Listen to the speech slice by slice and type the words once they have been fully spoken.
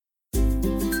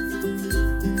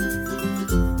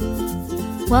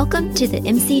Welcome to the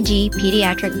MCG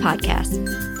Pediatric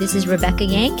Podcast. This is Rebecca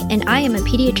Yank, and I am a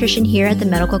pediatrician here at the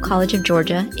Medical College of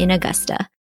Georgia in Augusta.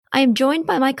 I am joined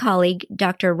by my colleague,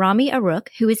 Dr. Rami Arrouk,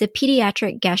 who is a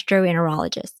pediatric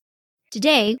gastroenterologist.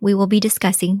 Today, we will be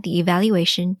discussing the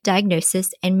evaluation,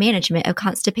 diagnosis, and management of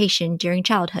constipation during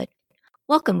childhood.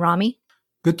 Welcome, Rami.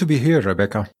 Good to be here,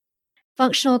 Rebecca.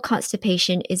 Functional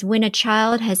constipation is when a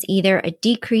child has either a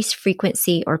decreased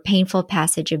frequency or painful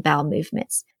passage of bowel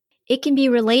movements. It can be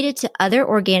related to other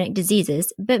organic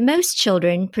diseases, but most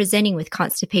children presenting with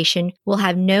constipation will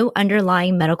have no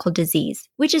underlying medical disease,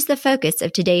 which is the focus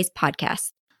of today's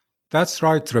podcast. That's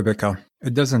right, Rebecca.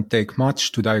 It doesn't take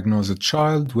much to diagnose a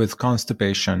child with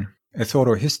constipation. A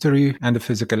thorough history and a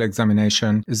physical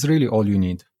examination is really all you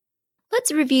need.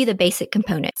 Let's review the basic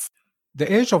components.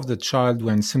 The age of the child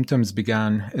when symptoms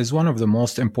began is one of the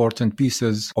most important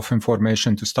pieces of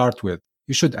information to start with.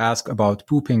 You should ask about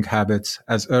pooping habits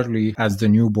as early as the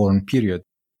newborn period.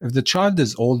 If the child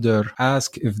is older,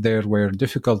 ask if there were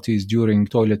difficulties during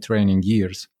toilet training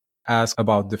years. Ask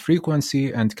about the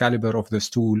frequency and caliber of the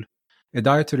stool. A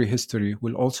dietary history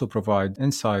will also provide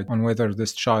insight on whether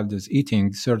this child is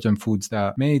eating certain foods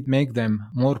that may make them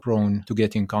more prone to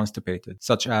getting constipated,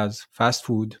 such as fast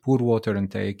food, poor water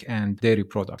intake, and dairy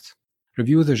products.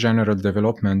 Review the general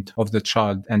development of the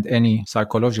child and any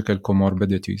psychological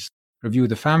comorbidities. Review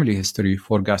the family history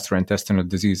for gastrointestinal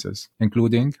diseases,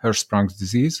 including Hirschsprung's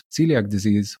disease, celiac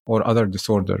disease, or other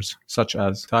disorders, such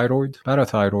as thyroid,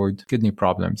 parathyroid, kidney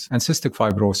problems, and cystic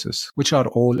fibrosis, which are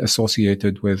all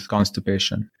associated with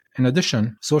constipation. In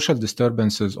addition, social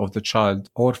disturbances of the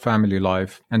child or family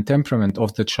life and temperament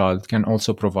of the child can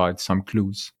also provide some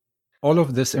clues. All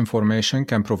of this information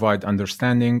can provide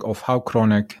understanding of how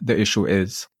chronic the issue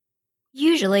is.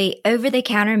 Usually,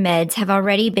 over-the-counter meds have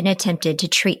already been attempted to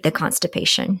treat the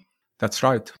constipation. That's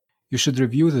right. You should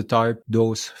review the type,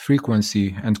 dose,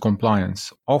 frequency, and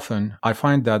compliance. Often, I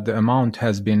find that the amount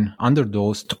has been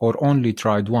underdosed or only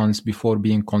tried once before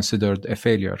being considered a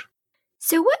failure.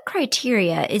 So what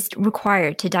criteria is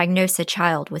required to diagnose a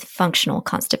child with functional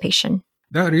constipation?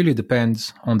 That really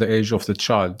depends on the age of the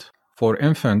child. For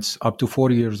infants up to 4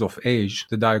 years of age,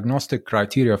 the diagnostic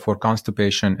criteria for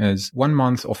constipation is 1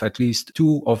 month of at least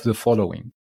 2 of the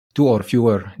following: 2 or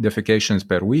fewer defecations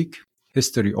per week,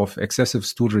 history of excessive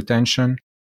stool retention,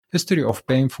 history of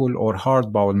painful or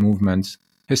hard bowel movements,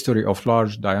 history of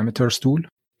large diameter stool,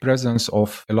 presence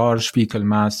of a large fecal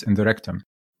mass in the rectum.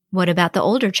 What about the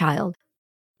older child?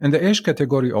 In the age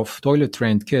category of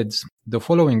toilet-trained kids, the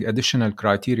following additional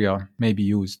criteria may be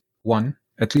used. 1.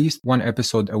 At least 1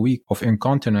 episode a week of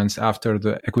incontinence after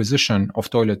the acquisition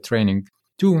of toilet training.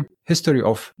 2. History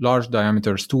of large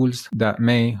diameter stools that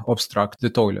may obstruct the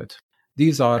toilet.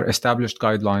 These are established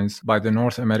guidelines by the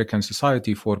North American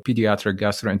Society for Pediatric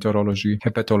Gastroenterology,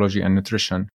 Hepatology, and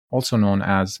Nutrition, also known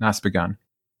as NASPGHAN.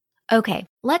 Okay,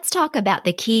 let's talk about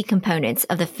the key components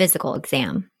of the physical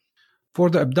exam. For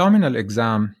the abdominal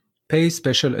exam, pay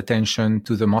special attention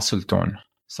to the muscle tone,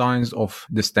 signs of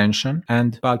distension,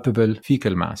 and palpable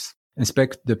fecal mass.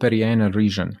 Inspect the perianal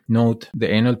region. Note the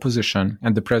anal position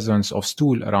and the presence of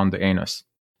stool around the anus.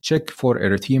 Check for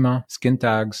erythema, skin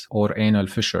tags, or anal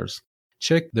fissures.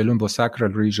 Check the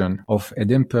lumbosacral region of a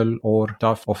dimple or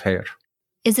tuft of hair.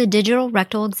 Is a digital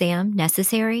rectal exam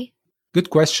necessary? Good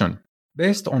question.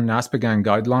 Based on NASPGHAN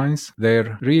guidelines,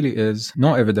 there really is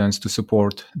no evidence to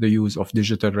support the use of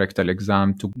digital rectal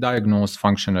exam to diagnose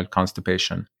functional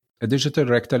constipation. A digital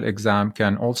rectal exam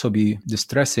can also be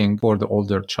distressing for the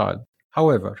older child.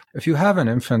 However, if you have an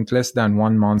infant less than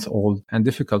 1 month old and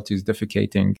difficulties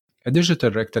defecating, a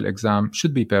digital rectal exam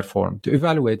should be performed to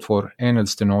evaluate for anal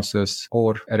stenosis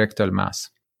or a rectal mass.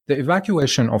 The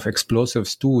evacuation of explosive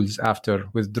stools after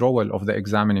withdrawal of the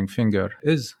examining finger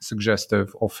is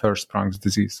suggestive of Hirschsprung's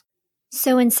disease.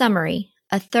 So in summary,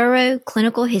 a thorough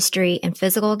clinical history and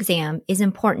physical exam is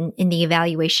important in the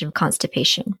evaluation of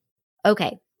constipation.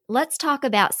 Okay. Let's talk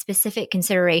about specific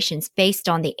considerations based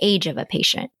on the age of a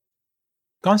patient.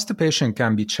 Constipation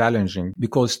can be challenging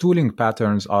because stooling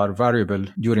patterns are variable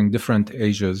during different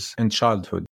ages in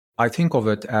childhood. I think of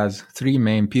it as 3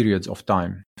 main periods of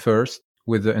time. First,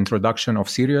 with the introduction of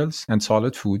cereals and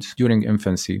solid foods during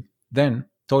infancy, then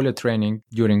toilet training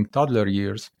during toddler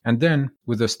years, and then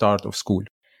with the start of school.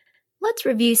 Let's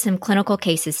review some clinical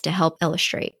cases to help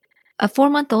illustrate. A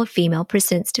 4-month-old female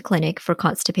presents to clinic for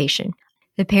constipation.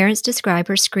 The parents describe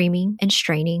her screaming and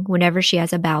straining whenever she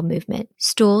has a bowel movement.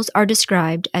 Stools are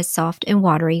described as soft and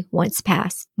watery once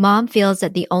passed. Mom feels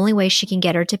that the only way she can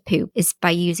get her to poop is by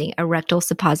using a rectal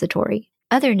suppository.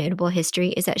 Other notable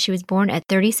history is that she was born at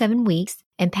 37 weeks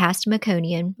and passed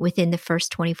meconium within the first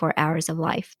 24 hours of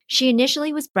life. She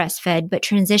initially was breastfed but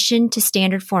transitioned to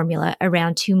standard formula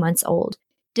around 2 months old.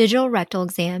 Digital rectal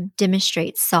exam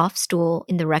demonstrates soft stool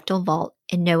in the rectal vault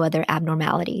and no other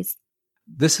abnormalities.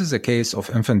 This is a case of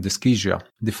infant dyschezia,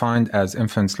 defined as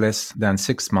infants less than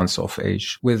 6 months of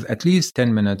age, with at least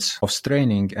 10 minutes of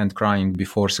straining and crying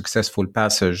before successful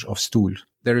passage of stool.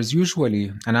 There is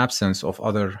usually an absence of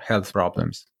other health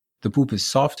problems. The poop is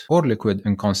soft or liquid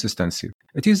in consistency.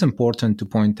 It is important to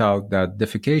point out that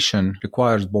defecation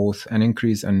requires both an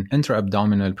increase in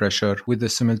intra-abdominal pressure with the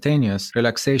simultaneous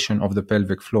relaxation of the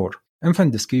pelvic floor.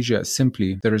 Infant dyschezia is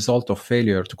simply the result of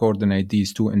failure to coordinate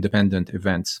these two independent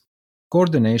events.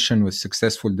 Coordination with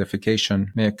successful defecation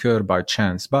may occur by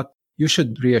chance, but you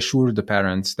should reassure the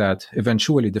parents that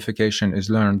eventually defecation is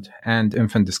learned and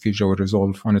infant dyschezia will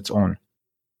resolve on its own.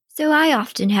 So I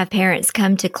often have parents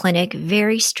come to clinic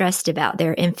very stressed about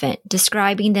their infant,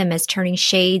 describing them as turning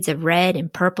shades of red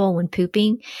and purple when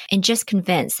pooping, and just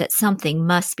convinced that something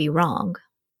must be wrong.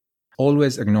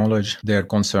 Always acknowledge their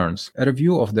concerns. A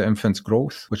review of the infant's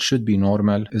growth, which should be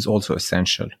normal, is also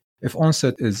essential. If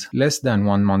onset is less than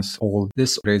 1 month old,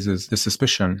 this raises the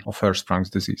suspicion of Hirschsprung's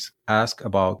disease. Ask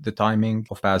about the timing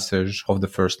of passage of the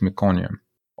first meconium.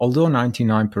 Although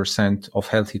 99% of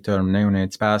healthy-term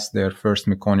neonates pass their first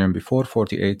meconium before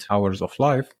 48 hours of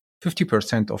life,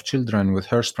 50% of children with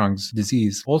Hirschsprung's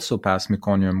disease also pass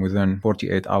meconium within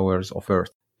 48 hours of birth.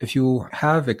 If you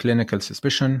have a clinical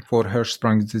suspicion for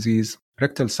Hirschsprung's disease,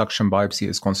 rectal suction biopsy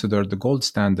is considered the gold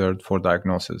standard for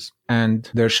diagnosis, and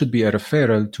there should be a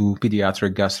referral to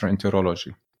pediatric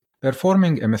gastroenterology.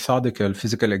 Performing a methodical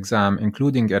physical exam,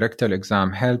 including a rectal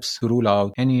exam, helps to rule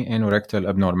out any anorectal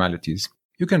abnormalities.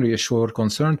 You can reassure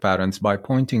concerned parents by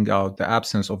pointing out the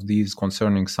absence of these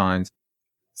concerning signs.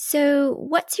 So,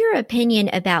 what's your opinion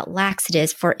about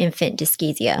laxatives for infant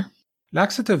dyschezia?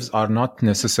 Laxatives are not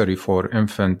necessary for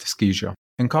infant dyschezia.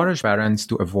 Encourage parents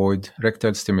to avoid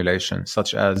rectal stimulation,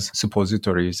 such as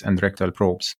suppositories and rectal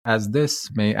probes, as this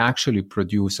may actually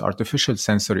produce artificial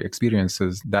sensory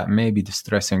experiences that may be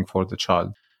distressing for the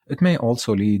child. It may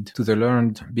also lead to the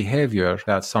learned behavior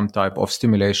that some type of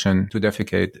stimulation to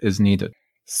defecate is needed.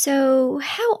 So,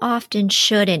 how often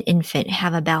should an infant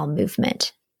have a bowel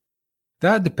movement?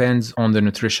 That depends on the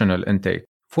nutritional intake.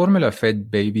 Formula-fed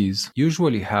babies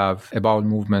usually have a bowel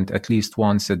movement at least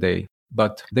once a day,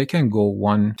 but they can go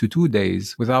 1 to 2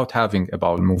 days without having a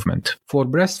bowel movement. For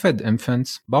breastfed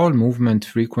infants, bowel movement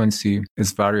frequency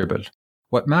is variable.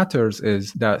 What matters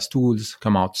is that stools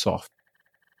come out soft.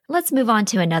 Let's move on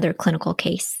to another clinical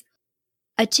case.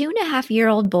 A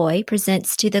 2.5-year-old boy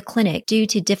presents to the clinic due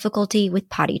to difficulty with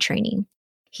potty training.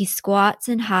 He squats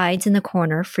and hides in the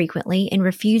corner frequently and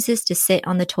refuses to sit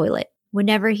on the toilet.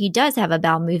 Whenever he does have a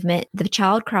bowel movement, the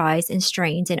child cries and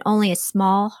strains and only a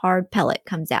small, hard pellet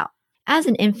comes out. As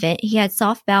an infant, he had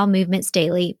soft bowel movements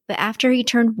daily, but after he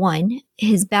turned 1,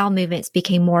 his bowel movements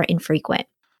became more infrequent.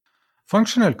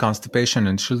 Functional constipation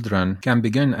in children can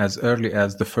begin as early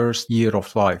as the first year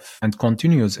of life and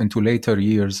continues into later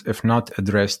years if not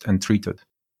addressed and treated.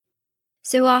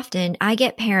 So often, I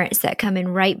get parents that come in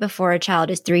right before a child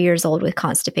is 3 years old with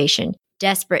constipation,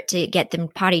 desperate to get them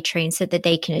potty trained so that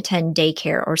they can attend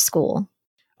daycare or school.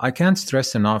 I can't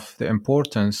stress enough the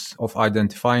importance of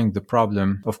identifying the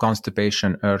problem of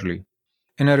constipation early.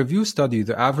 In a review study,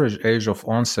 the average age of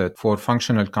onset for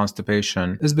functional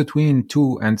constipation is between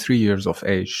 2 and 3 years of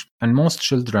age, and most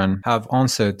children have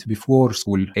onset before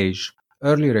school age.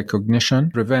 Early recognition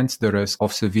prevents the risk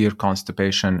of severe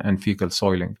constipation and fecal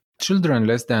soiling. Children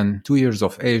less than 2 years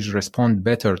of age respond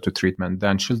better to treatment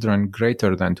than children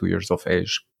greater than 2 years of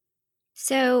age.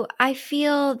 So I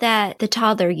feel that the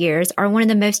toddler years are one of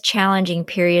the most challenging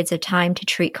periods of time to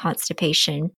treat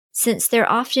constipation, since there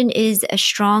often is a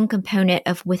strong component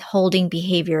of withholding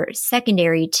behavior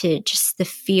secondary to just the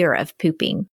fear of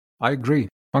pooping. I agree.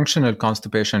 Functional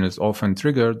constipation is often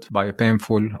triggered by a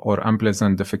painful or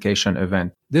unpleasant defecation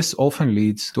event. This often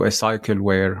leads to a cycle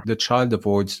where the child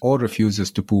avoids or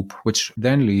refuses to poop, which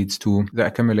then leads to the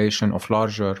accumulation of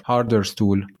larger, harder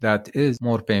stool that is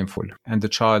more painful, and the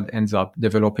child ends up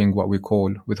developing what we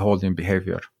call withholding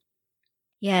behavior.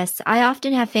 Yes, I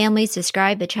often have families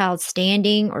describe the child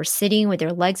standing or sitting with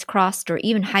their legs crossed or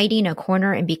even hiding in a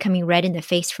corner and becoming red in the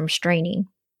face from straining.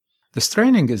 The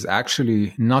straining is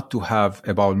actually not to have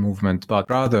a bowel movement, but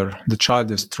rather the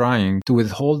child is trying to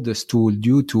withhold the stool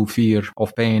due to fear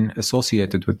of pain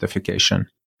associated with defecation.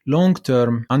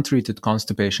 Long-term untreated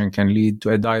constipation can lead to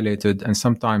a dilated and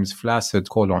sometimes flaccid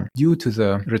colon due to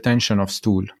the retention of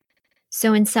stool.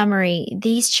 So in summary,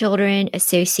 these children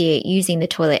associate using the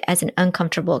toilet as an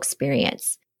uncomfortable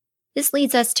experience. This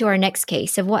leads us to our next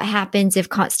case of what happens if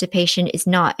constipation is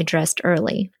not addressed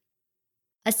early.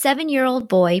 A 7-year-old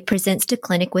boy presents to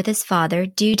clinic with his father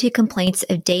due to complaints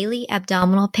of daily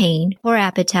abdominal pain, poor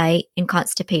appetite, and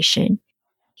constipation.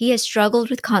 He has struggled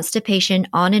with constipation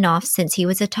on and off since he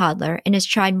was a toddler and has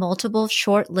tried multiple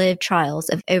short-lived trials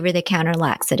of over-the-counter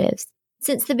laxatives.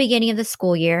 Since the beginning of the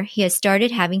school year, he has started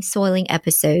having soiling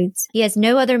episodes. He has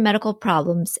no other medical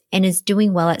problems and is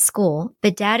doing well at school,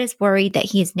 but Dad is worried that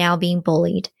he is now being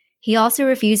bullied. He also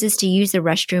refuses to use the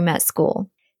restroom at school.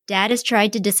 Dad has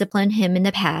tried to discipline him in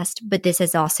the past, but this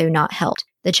has also not helped.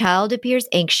 The child appears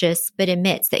anxious, but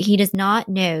admits that he does not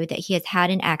know that he has had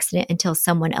an accident until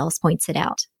someone else points it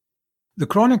out. The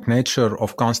chronic nature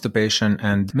of constipation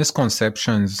and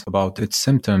misconceptions about its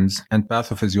symptoms and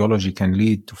pathophysiology can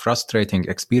lead to frustrating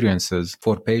experiences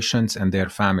for patients and their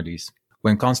families.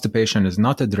 When constipation is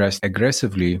not addressed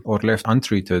aggressively or left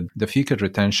untreated, the fecal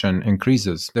retention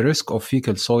increases. The risk of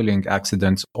fecal soiling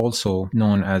accidents, also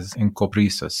known as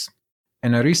encopresis.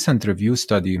 In a recent review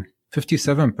study,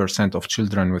 57% of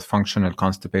children with functional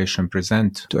constipation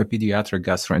present to a pediatric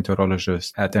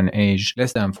gastroenterologist at an age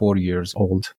less than 4 years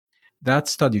old. That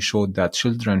study showed that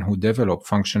children who develop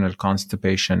functional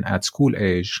constipation at school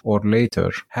age or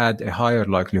later had a higher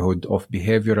likelihood of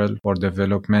behavioral or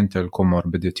developmental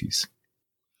comorbidities.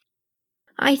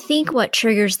 I think what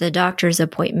triggers the doctor's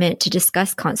appointment to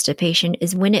discuss constipation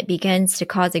is when it begins to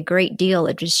cause a great deal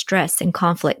of distress and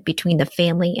conflict between the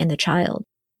family and the child.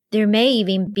 There may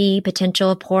even be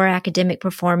potential poor academic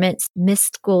performance,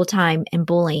 missed school time, and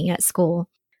bullying at school.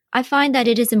 I find that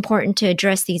it is important to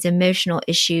address these emotional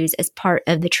issues as part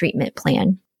of the treatment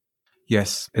plan.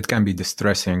 Yes, it can be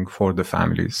distressing for the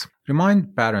families.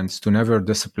 Remind parents to never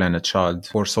discipline a child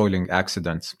for soiling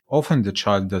accidents. Often the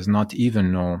child does not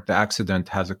even know the accident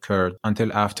has occurred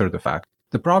until after the fact.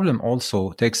 The problem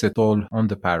also takes a toll on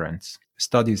the parents.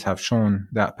 Studies have shown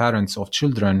that parents of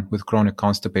children with chronic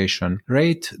constipation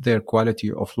rate their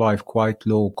quality of life quite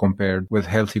low compared with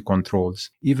healthy controls,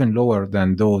 even lower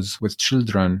than those with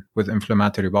children with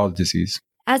inflammatory bowel disease.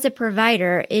 As a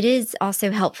provider, it is also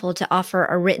helpful to offer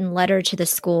a written letter to the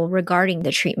school regarding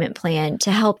the treatment plan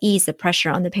to help ease the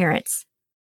pressure on the parents.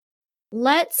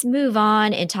 Let's move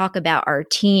on and talk about our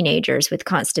teenagers with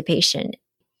constipation.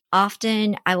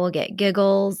 Often, I will get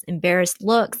giggles, embarrassed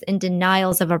looks, and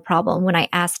denials of a problem when I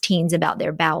ask teens about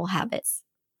their bowel habits.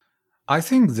 I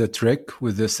think the trick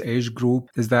with this age group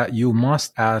is that you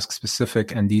must ask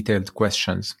specific and detailed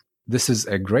questions. This is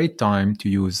a great time to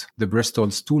use the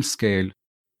Bristol Stool Scale.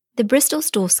 The Bristol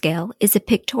Stool Scale is a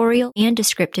pictorial and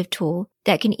descriptive tool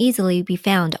that can easily be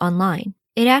found online.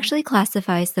 It actually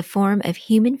classifies the form of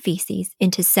human feces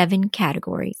into 7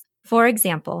 categories. For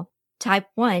example, Type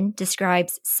 1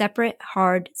 describes separate,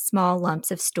 hard, small lumps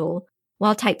of stool,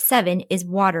 while Type 7 is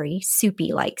watery,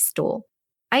 soupy-like stool.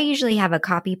 I usually have a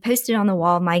copy posted on the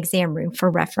wall of my exam room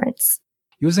for reference.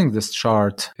 Using this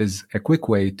chart is a quick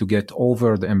way to get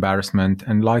over the embarrassment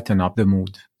and lighten up the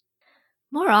mood.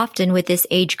 More often with this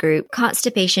age group,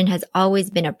 constipation has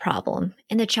always been a problem,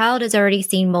 and the child has already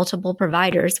seen multiple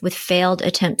providers with failed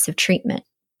attempts of treatment.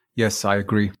 Yes, I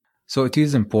agree. So it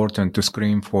is important to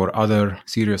screen for other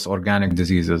serious organic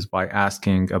diseases by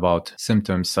asking about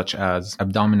symptoms such as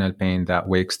abdominal pain that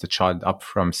wakes the child up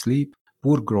from sleep,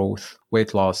 poor growth,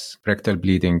 weight loss, rectal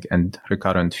bleeding, and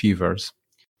recurrent fevers.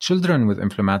 Children with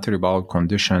inflammatory bowel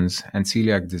conditions and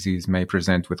celiac disease may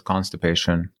present with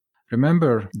constipation.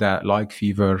 Remember that, like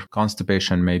fever,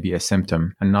 constipation may be a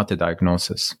symptom and not a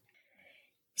diagnosis.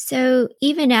 So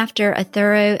even after a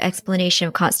thorough explanation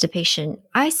of constipation,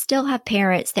 I still have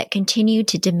parents that continue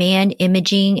to demand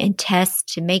imaging and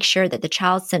tests to make sure that the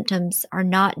child's symptoms are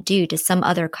not due to some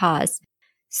other cause.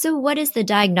 So what is the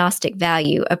diagnostic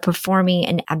value of performing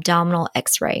an abdominal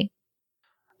X-ray?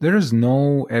 There is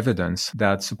no evidence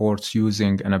that supports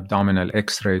using an abdominal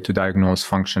X-ray to diagnose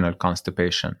functional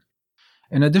constipation.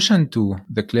 In addition to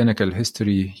the clinical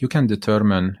history, you can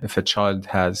determine if a child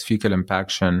has fecal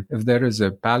impaction if there is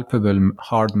a palpable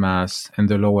hard mass in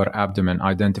the lower abdomen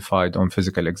identified on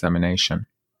physical examination.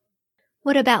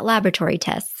 What about laboratory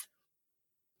tests?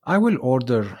 I will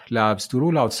order labs to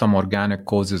rule out some organic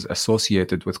causes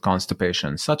associated with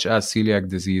constipation, such as celiac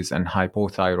disease and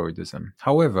hypothyroidism.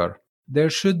 However, there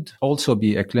should also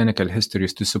be a clinical history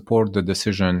to support the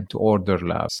decision to order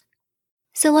labs.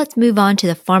 So let's move on to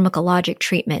the pharmacologic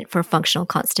treatment for functional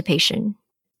constipation.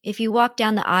 If you walk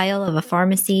down the aisle of a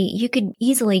pharmacy, you could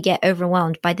easily get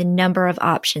overwhelmed by the number of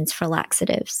options for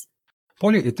laxatives.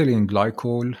 Polyethylene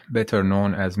glycol, better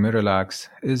known as Miralax,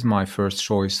 is my first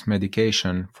choice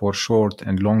medication for short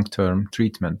and long-term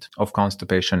treatment of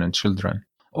constipation in children.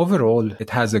 Overall, it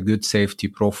has a good safety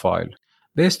profile.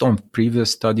 Based on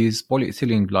previous studies,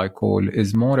 polyethylene glycol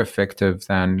is more effective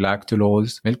than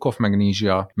lactulose, milk of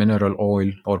magnesia, mineral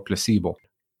oil, or placebo.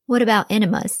 What about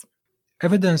enemas?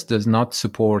 Evidence does not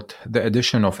support the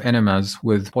addition of enemas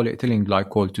with polyethylene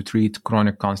glycol to treat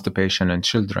chronic constipation in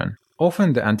children.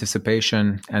 Often the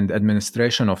anticipation and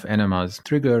administration of enemas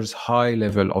triggers high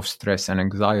level of stress and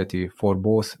anxiety for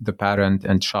both the parent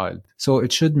and child, so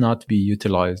it should not be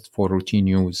utilized for routine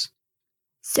use.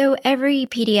 So every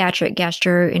pediatric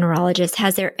gastroenterologist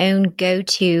has their own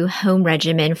go-to home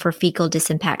regimen for fecal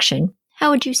disimpaction.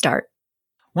 How would you start?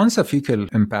 Once a fecal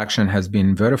impaction has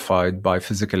been verified by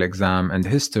physical exam and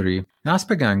history,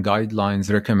 NASPGHAN guidelines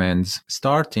recommends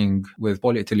starting with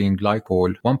polyethylene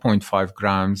glycol 1.5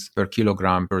 grams per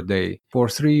kilogram per day for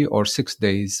 3 or 6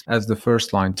 days as the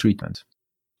first-line treatment.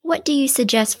 What do you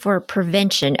suggest for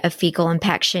prevention of fecal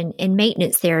impaction and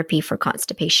maintenance therapy for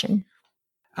constipation?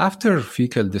 After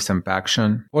fecal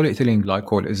disimpaction, polyethylene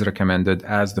glycol is recommended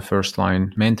as the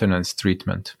first-line maintenance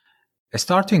treatment. A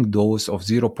starting dose of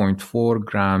 0.4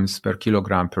 grams per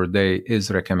kilogram per day is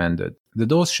recommended. The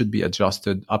dose should be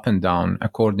adjusted up and down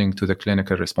according to the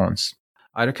clinical response.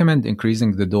 I recommend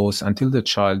increasing the dose until the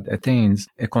child attains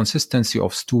a consistency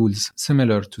of stools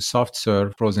similar to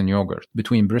soft-serve frozen yogurt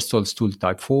between Bristol stool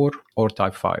type 4 or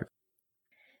type 5.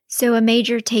 So a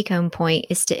major take-home point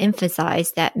is to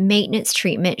emphasize that maintenance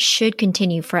treatment should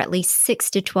continue for at least 6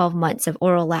 to 12 months of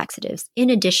oral laxatives, in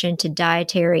addition to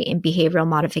dietary and behavioral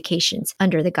modifications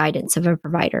under the guidance of a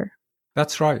provider.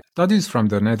 That's right. Studies from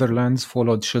the Netherlands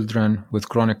followed children with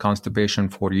chronic constipation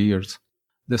for years.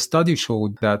 The study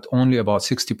showed that only about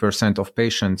 60% of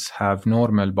patients have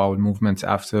normal bowel movements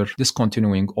after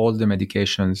discontinuing all the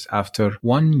medications after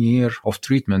 1 year of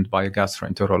treatment by a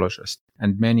gastroenterologist,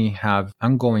 and many have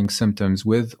ongoing symptoms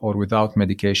with or without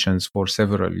medications for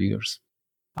several years.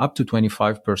 Up to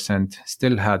 25%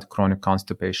 still had chronic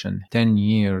constipation 10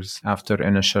 years after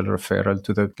initial referral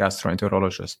to the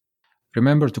gastroenterologist.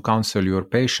 Remember to counsel your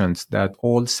patients that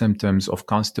all symptoms of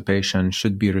constipation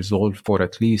should be resolved for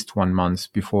at least 1 month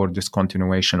before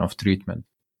discontinuation of treatment.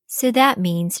 So that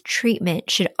means treatment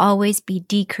should always be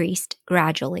decreased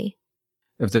gradually.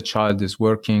 If the child is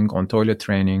working on toilet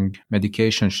training,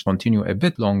 medication should continue a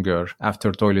bit longer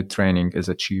after toilet training is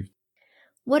achieved.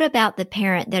 What about the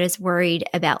parent that is worried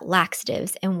about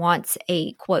laxatives and wants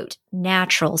a, quote,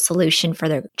 natural solution for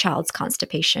their child's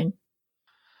constipation?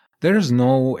 There is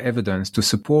no evidence to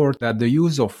support that the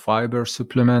use of fiber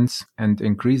supplements and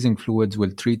increasing fluids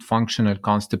will treat functional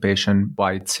constipation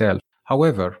by itself.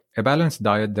 However, a balanced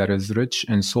diet that is rich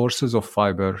in sources of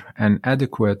fiber and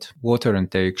adequate water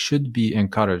intake should be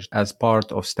encouraged as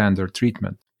part of standard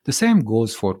treatment. The same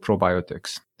goes for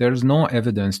probiotics. There is no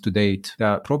evidence to date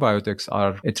that probiotics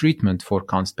are a treatment for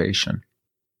constipation.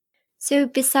 So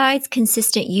besides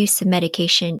consistent use of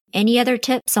medication, any other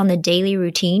tips on the daily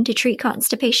routine to treat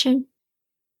constipation?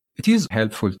 It is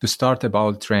helpful to start a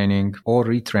bowel training or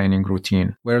retraining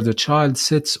routine where the child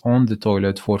sits on the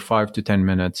toilet for 5 to 10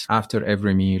 minutes after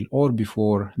every meal or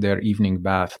before their evening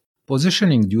bath.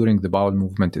 Positioning during the bowel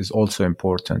movement is also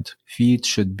important. Feet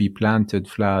should be planted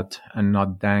flat and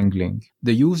not dangling.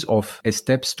 The use of a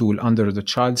step stool under the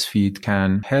child's feet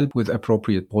can help with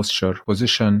appropriate posture,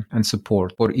 position, and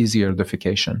support for easier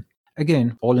defecation.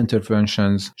 Again, all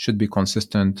interventions should be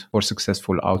consistent for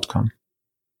successful outcome.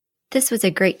 This was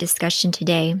a great discussion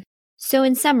today. So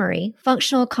in summary,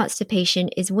 functional constipation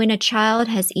is when a child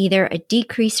has either a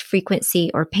decreased frequency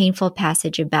or painful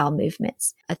passage of bowel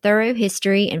movements. A thorough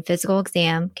history and physical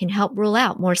exam can help rule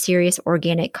out more serious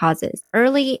organic causes.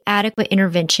 Early, adequate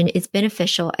intervention is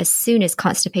beneficial as soon as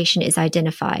constipation is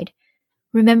identified.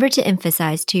 Remember to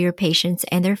emphasize to your patients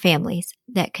and their families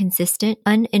that consistent,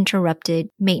 uninterrupted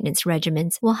maintenance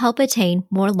regimens will help attain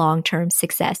more long-term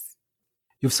success.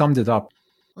 You've summed it up.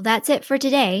 Well, that's it for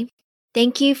today.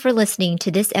 Thank you for listening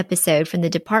to this episode from the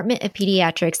Department of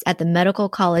Pediatrics at the Medical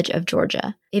College of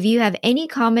Georgia. If you have any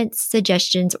comments,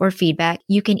 suggestions, or feedback,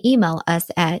 you can email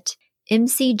us at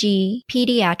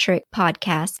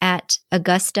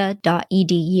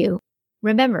mcgpediatricpodcast@augusta.edu.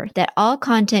 Remember that all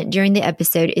content during the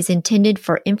episode is intended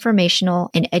for informational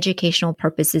and educational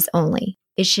purposes only.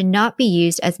 It should not be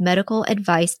used as medical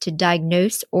advice to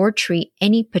diagnose or treat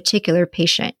any particular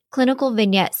patient. Clinical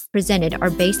vignettes presented are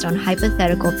based on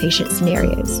hypothetical patient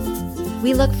scenarios.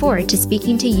 We look forward to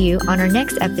speaking to you on our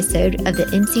next episode of the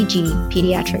MCG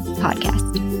Pediatric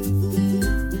Podcast.